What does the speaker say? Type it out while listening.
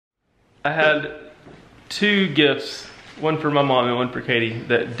I had 2 gifts, one for my mom and one for Katie,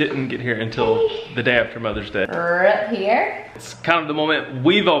 that didn't get here until the day after Mother's Day. Right here. It's kind of the moment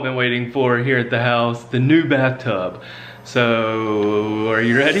we've all been waiting for here at the house, the new bathtub. So, are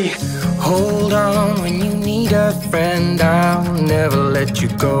you ready? Hold on when you need a friend, I'll never let you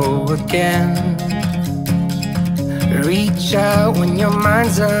go again. Reach out when your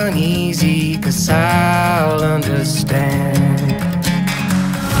mind's uneasy, 'cause I'll understand.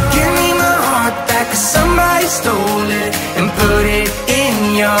 Give me my heart back, 'cause somebody stole it and put it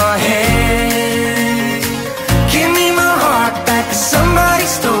in your head. Give me my heart back, 'cause somebody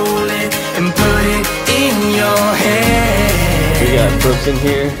stole it and put it in your head. We got Brooks in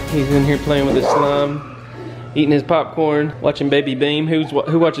here. He's in here playing with his slime, eating his popcorn, watching Baby Beam.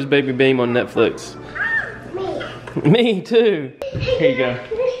 Who watches Baby Beam on Netflix? Me too. Here you go.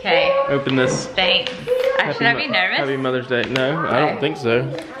 Okay. Open this. Thanks. Should I be nervous? Happy Mother's Day. No, I don't think so.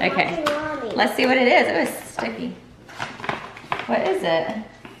 Okay. Let's see what it is. Oh, it's sticky. What is it?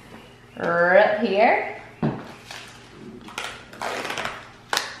 Right here.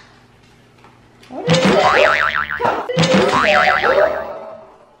 What is it?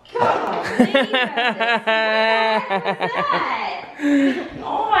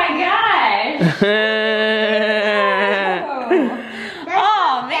 Oh my gosh.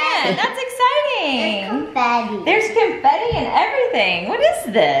 Oh man, that's exciting. Confetti. There's confetti and everything. What is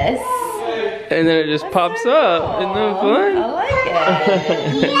this? And then it just pops up. Isn't that fun? I like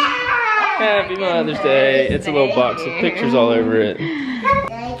it. Happy Mother's Day. It's a little box with pictures all over it.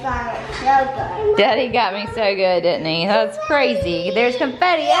 Daddy got me so good, didn't he? That's crazy. There's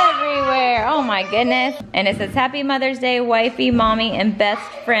confetti everywhere. Oh my goodness. And it says, Happy Mother's Day, wifey, mommy, and best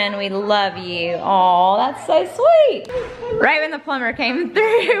friend. We love you. Oh, that's so sweet. Right when the plumber came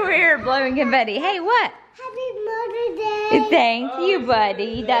through, we were blowing confetti. Hey, what? Happy Mother's Day. Thank you,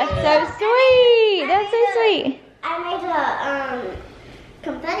 buddy. That's so sweet. That's so sweet. I made a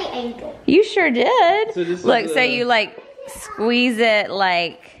confetti angel. You sure did. So this Look, is, so you like squeeze it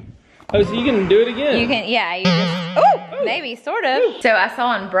like... Oh, so you can do it again? You can, yeah, you just, ooh, maybe, sort of. So I saw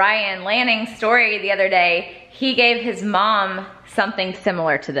on Brian Lanning's story the other day, he gave his mom something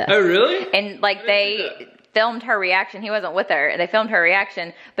similar to this. Oh, really? And like they filmed her reaction. He wasn't with her. They filmed her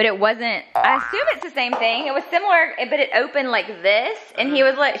reaction, but it wasn't, I assume it's the same thing. It was similar, but it opened like this. And he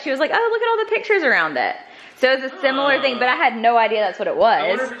was like, she was like, oh, look at all the pictures around it. So it was a similar thing, but I had no idea that's what it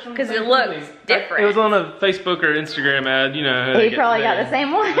was because it looks different. It was on a Facebook or Instagram ad, you know. He probably got the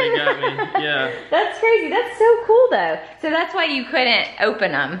same one. They got me, yeah. That's crazy. That's so cool though. So that's why you couldn't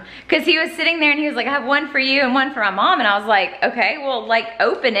open them. Because he was sitting there and he was like, I have one for you and one for my mom. And I was like, okay, well, like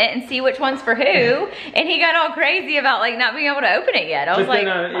open it and see which one's for who. And he got all crazy about like not being able to open it yet. I was like,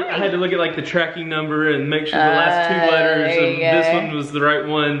 I had to look at like the tracking number and make sure the last 2 letters of this one was the right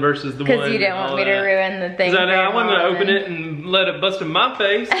one versus the one. Because you didn't want me to ruin the thing. I wasn't gonna open it and let it bust in my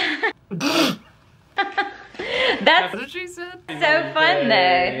face. That's what she said. So fun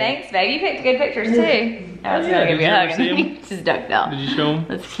though. Thanks, babe. You picked good pictures too. I was gonna give you a hug. He just ducked out. Did you show them?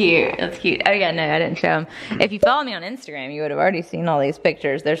 That's cute. That's cute. Oh yeah, no, I didn't show them. If you follow me on Instagram, you would have already seen all these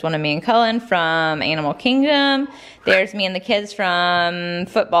pictures. There's one of me and Cullen from Animal Kingdom. There's me and the kids from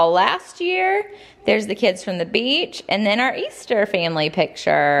football last year. There's the kids from the beach, and then our Easter family picture.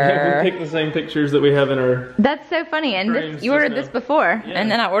 Yeah, we picked the same pictures that we have in our... That's so funny, and this, you ordered this before, yeah.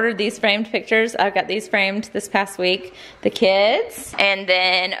 And then I ordered these framed pictures. I got these framed this past week, the kids. And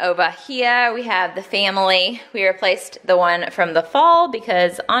then over here, we have the family. We replaced the one from the fall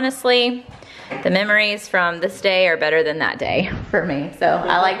because honestly, the memories from this day are better than that day for me. So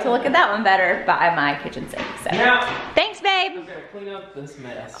I like to look at that one better by my kitchen sink. So Yeah. Thanks, babe. I'm gonna clean up this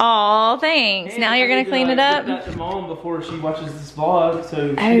mess. Aw, thanks. Now you're gonna clean it up? Give that to Mom before she watches this vlog,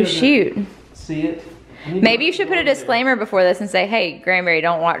 so Oh, shoot. See it. Maybe you should put a disclaimer before this and say, hey, Granberry,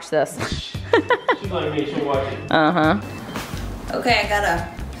 don't watch this. She's like me, she'll watch it. Uh-huh. Okay, I got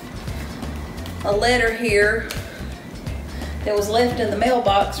a letter here that was left in the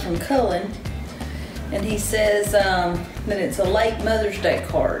mailbox from Cullen, and he says that it's a late Mother's Day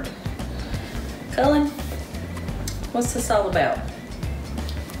card. Cullen, what's this all about?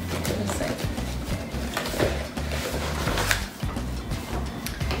 Let's see.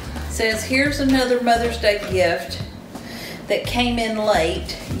 It says, here's another Mother's Day gift that came in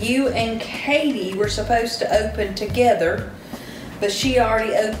late. You and Katie were supposed to open together, but she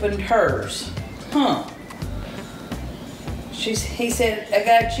already opened hers. Huh. He said, I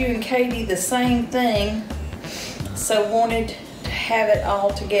got you and Katie the same thing, so wanted to have it all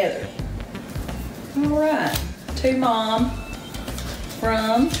together. All right. To Mom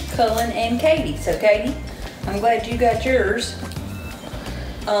from Cullen and Katie. So Katie, I'm glad you got yours.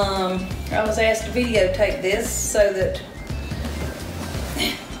 I was asked to videotape this so that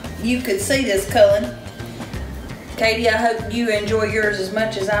you could see this, Cullen. Katie, I hope you enjoy yours as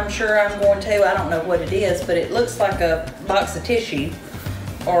much as I'm sure I'm going to. I don't know what it is, but it looks like a box of tissue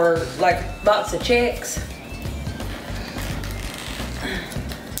or like a box of checks.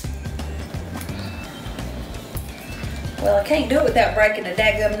 Well, I can't do it without breaking a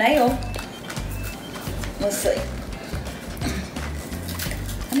daggum nail. Let's see.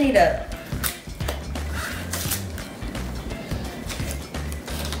 I need a...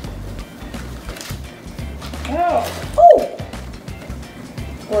 Oh! Oh!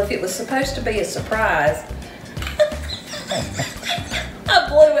 Well, if it was supposed to be a surprise, I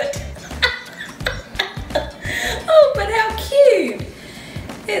blew it. Oh, but how cute!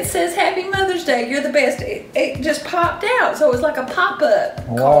 It says Happy Mother's Day, you're the best. It just popped out, so it was like a pop-up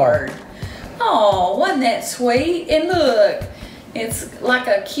card. Oh, wasn't that sweet? And look, it's like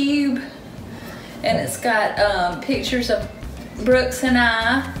a cube, and it's got pictures of Brooks and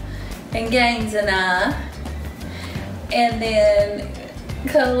I, and Gaines and I, and then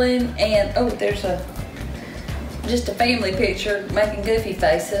Cullen, and oh, there's just a family picture making goofy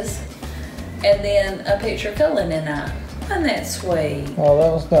faces, and then a picture of Cullen and I. Wasn't that sweet? Oh,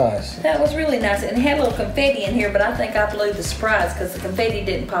 that was nice. That was really nice. And it had a little confetti in here, but I think I blew the surprise because the confetti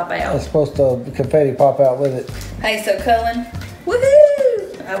didn't pop out. It's supposed to, the confetti pop out with it. Hey, so Cullen,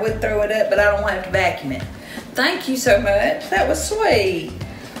 woohoo! I would throw it up, but I don't have to vacuum it. Thank you so much. That was sweet.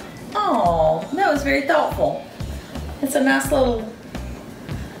 Oh, that was very thoughtful. It's a nice little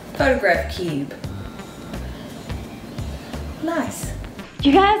photograph cube. Nice.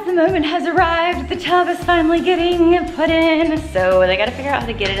 You guys, the moment has arrived. The tub is finally getting put in. So they gotta figure out how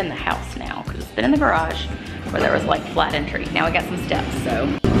to get it in the house now, because it's been in the garage where there was like flat entry. Now we got some steps, so.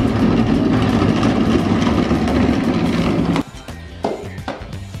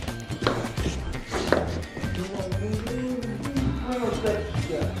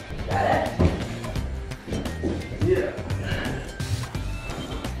 Got it? Yeah.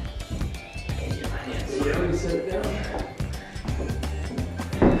 Yeah, let me set it down.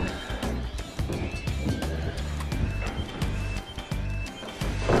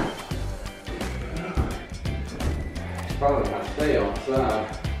 Probably not stay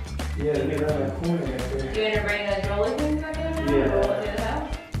outside. Yeah, to get around that corner right there. You want to bring those roller things back in now? Yeah. Roll it through the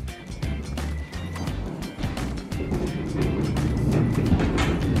house?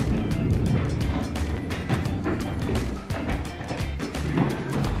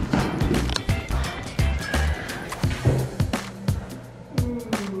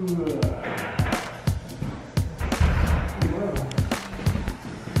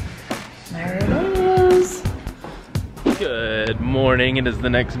 There it is. Good morning. It is the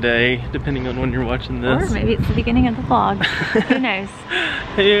next day, depending on when you're watching this. Or maybe it's the beginning of the vlog. Who knows?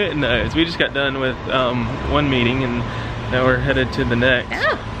 Who knows? We just got done with one meeting, and now we're headed to the next.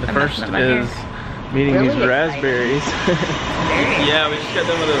 Yeah, The first is meeting Really these exciting. raspberries. Yeah, we just got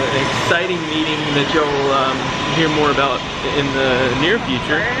done with an exciting meeting that you'll hear more about in the near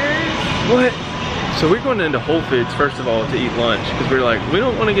future. What? So we're going into Whole Foods first of all to eat lunch, because we're like, we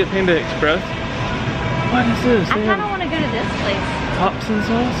don't want to get Panda Express. What is this? I They kind of have want to go to this place. pops and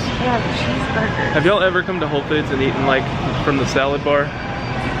sauce? Yeah, the cheeseburger. Have y'all ever come to Whole Foods and eaten like from the salad bar?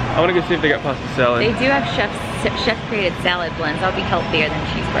 I want to go see if they got pasta salad. They do have chef-created salad blends. That'll be healthier than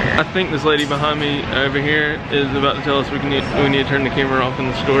cheeseburger. I think this lady behind me over here is about to tell us we need to turn the camera off in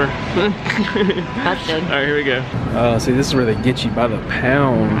the store. That's good. All right, here we go. Oh, see, this is where they get you by the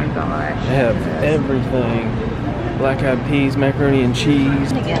pound. Oh my gosh. They have everything. Black-eyed peas, macaroni and cheese. I'm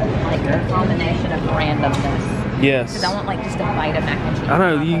gonna get like a combination of randomness. Yes. Because I want like just a bite of mac and cheese. I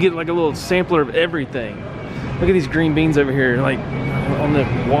know, you get like a little sampler of everything. Look at these green beans over here, like on the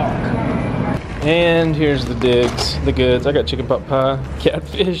walk. And here's the digs, the goods. I got chicken pot pie,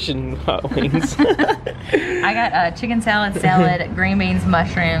 catfish, and hot wings. I got chicken salad, green beans,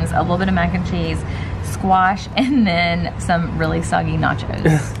 mushrooms, a little bit of mac and cheese, squash, and then some really soggy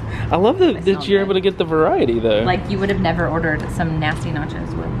nachos. I love that you're able to get the variety though. Like you would have never ordered some nasty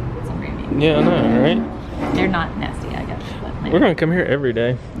nachos with some green beans. Yeah, I know, right? They're not nasty, I guess. But We're gonna come here every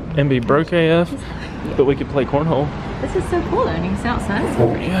day and be broke AF, but we could play cornhole. this is so cool though, and you can sit outside.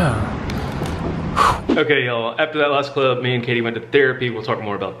 Yeah. Okay, y'all, after that last clip, me and Katie went to therapy. We'll talk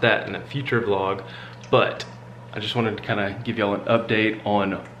more about that in a future vlog. But I just wanted to kind of give y'all an update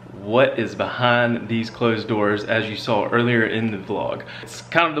on what is behind these closed doors, as you saw earlier in the vlog. It's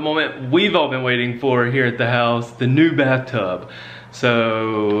kind of the moment we've all been waiting for here at the house, the new bathtub.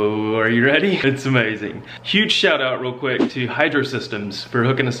 So, are you ready? It's amazing. Huge shout out real quick to HydroSystems for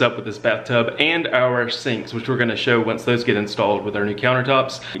hooking us up with this bathtub and our sinks, which we're gonna show once those get installed with our new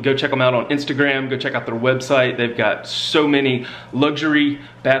countertops. Go check them out on Instagram, go check out their website. They've got so many luxury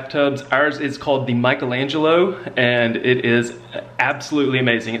bathtubs. Ours is called the Michelangelo, and it is absolutely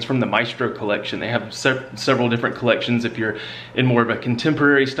amazing. It's from the Maestro collection. They have several different collections if you're in more of a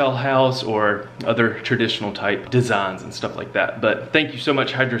contemporary style house or other traditional type designs and stuff like that. But thank you so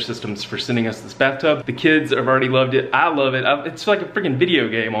much, HydroSystems, for sending us this bathtub. The kids have already loved it. I love it. It's like a freaking video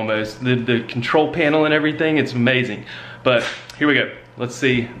game almost. The control panel and everything, it's amazing. But here we go. Let's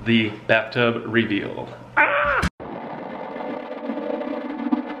see the bathtub reveal. Ah!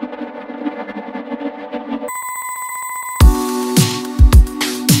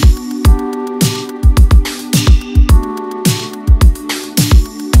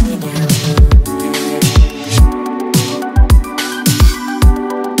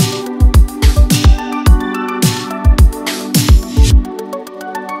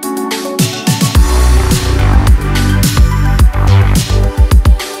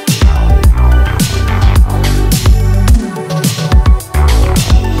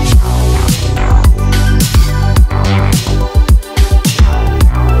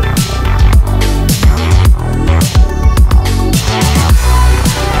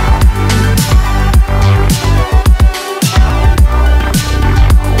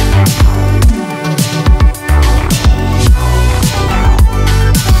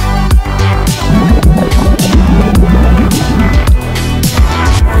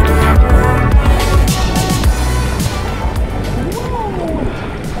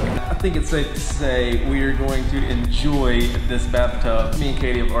 I think it's safe to say we are going to enjoy this bathtub. Me and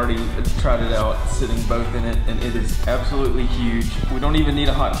Katie have already tried it out, sitting both in it, and it is absolutely huge. We don't even need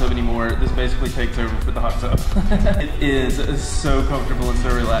a hot tub anymore. This basically takes over for the hot tub. It is so comfortable and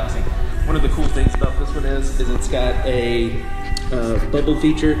so relaxing. One of the cool things about this one is it's got a bubble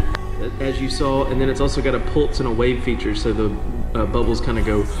feature, as you saw, and then it's also got a pulse and a wave feature, so the bubbles kind of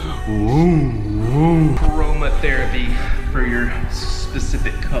go vroom, vroom. Aromatherapy for your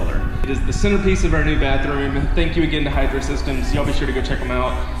specific color. It is the centerpiece of our new bathroom. Thank you again to HydroSystems. Y'all be sure to go check them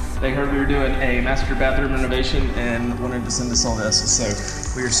out. They heard we were doing a master bathroom renovation and wanted to send us all this. So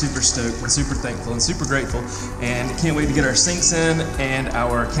we are super stoked and super thankful and super grateful, and can't wait to get our sinks in and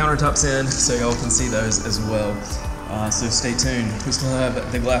our countertops in so y'all can see those as well. So stay tuned. We still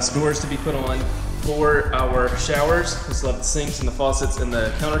have the glass doors to be put on for our showers. We still have the sinks and the faucets and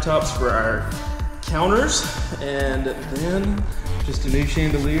the countertops for our counters, and then just a new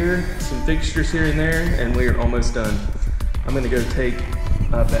chandelier, some fixtures here and there, and we are almost done. I'm gonna go take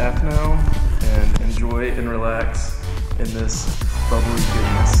a bath now and enjoy and relax in this bubbly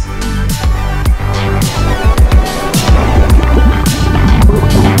goodness.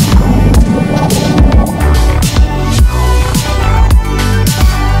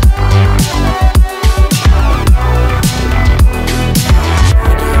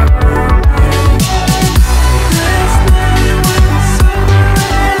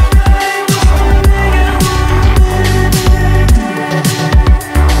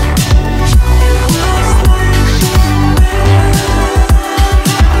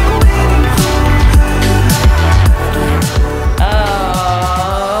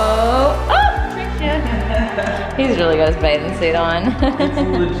 He's really got his bathing suit on. It's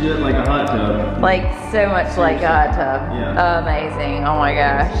legit like a hot tub. Like so much like a hot tub. Yeah. Amazing. Oh my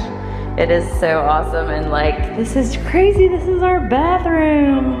gosh. It is so awesome, and like, this is crazy. This is our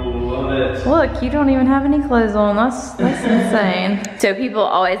bathroom. Love it. Look, you don't even have any clothes on. That's insane. So people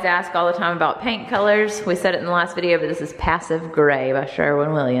always ask all the time about paint colors. We said it in the last video, but this is Passive Gray by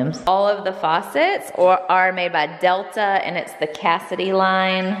Sherwin-Williams. All of the faucets are made by Delta, and it's the Cassidy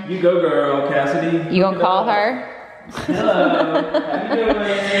line. You go, girl, Cassidy. You gonna call her? Hello. How you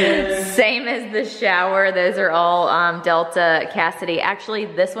doing? Same as the shower. Those are all Delta Cassidy. Actually,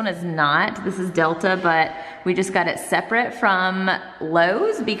 this one is not. This is Delta, but we just got it separate from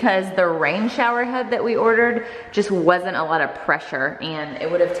Lowe's because the rain shower head that we ordered just wasn't a lot of pressure, and it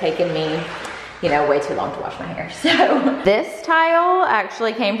would have taken me, you know, way too long to wash my hair. So this tile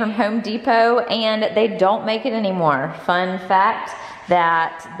actually came from Home Depot, and they don't make it anymore. Fun fact,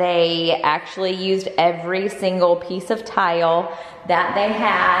 that they actually used every single piece of tile that they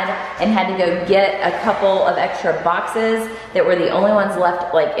had and had to go get a couple of extra boxes that were the only ones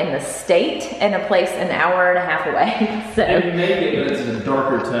left like in the state in a place an hour and a half away. So They make it, but it's a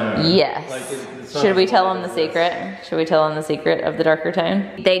darker tone. yes. Like Should we tell them the secret? Should we tell them the secret of the darker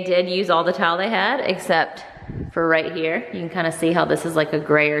tone? They did use all the tile they had, except for right here. You can kind of see how this is like a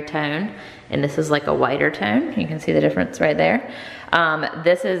grayer tone and this is like a whiter tone. You can see the difference right there.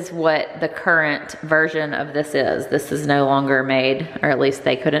 This is what the current version of this is. This is no longer made, or at least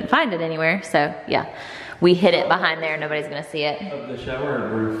they couldn't find it anywhere. So yeah, we hid it behind there. Nobody's gonna see it. Of the shower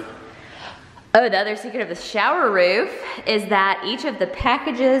roof. Oh, the other secret of the shower roof is that each of the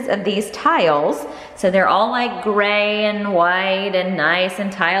packages of these tiles, so they're all like gray and white and nice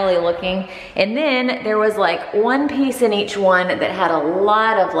and tiley looking. And then there was like one piece in each one that had a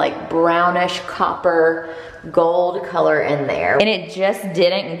lot of like brownish copper gold color in there. And it just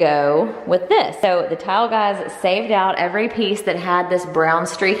didn't go with this. So the tile guys saved out every piece that had this brown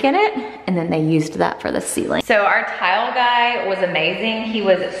streak in it, and then they used that for the ceiling. So our tile guy was amazing. He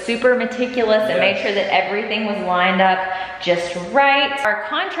was super meticulous and made sure that everything was lined up just right. Our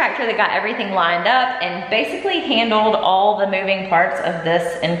contractor that got everything lined up and basically handled all the moving parts of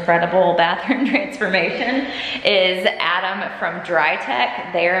this incredible bathroom transformation is Adam from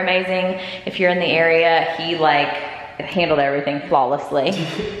DryTech. They're amazing. If you're in the area, he like handled everything flawlessly.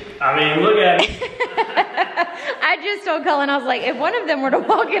 I mean, look at it. I just told Cullen, I was like, if one of them were to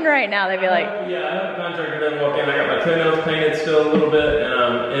walk in right now, they'd be like, yeah, I have a contractor that walk in. I got my toenails painted still a little bit, and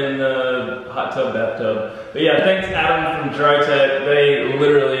I'm in the hot tub, bathtub. But yeah, thanks Adam from DryTech. They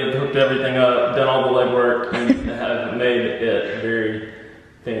literally hooked everything up, done all the legwork, and have made it very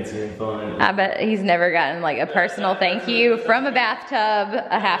fancy and fun. I bet he's never gotten like a personal thank you from a bathtub,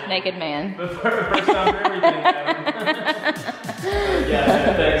 a half-naked man. But first time for everything, Adam.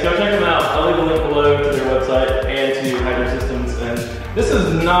 Yeah, thanks. Go check them out. I'll leave a link below to their website and to HydroSystems. And this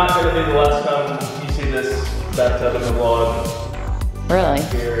is not going to be the last time you see this bathtub in the vlog. Really?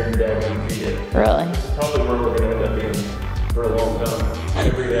 Here and there when you feed it. Really? It's probably where we're going to end up being for a long time.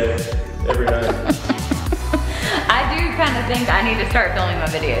 Every day, every night. I do kind of think I need to start filming my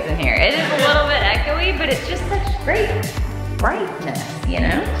videos in here. It is a little bit echoey, but it's just such great brightness, you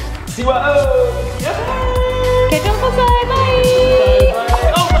know? See what? Oh! Yep. Okay, don't go side, bye!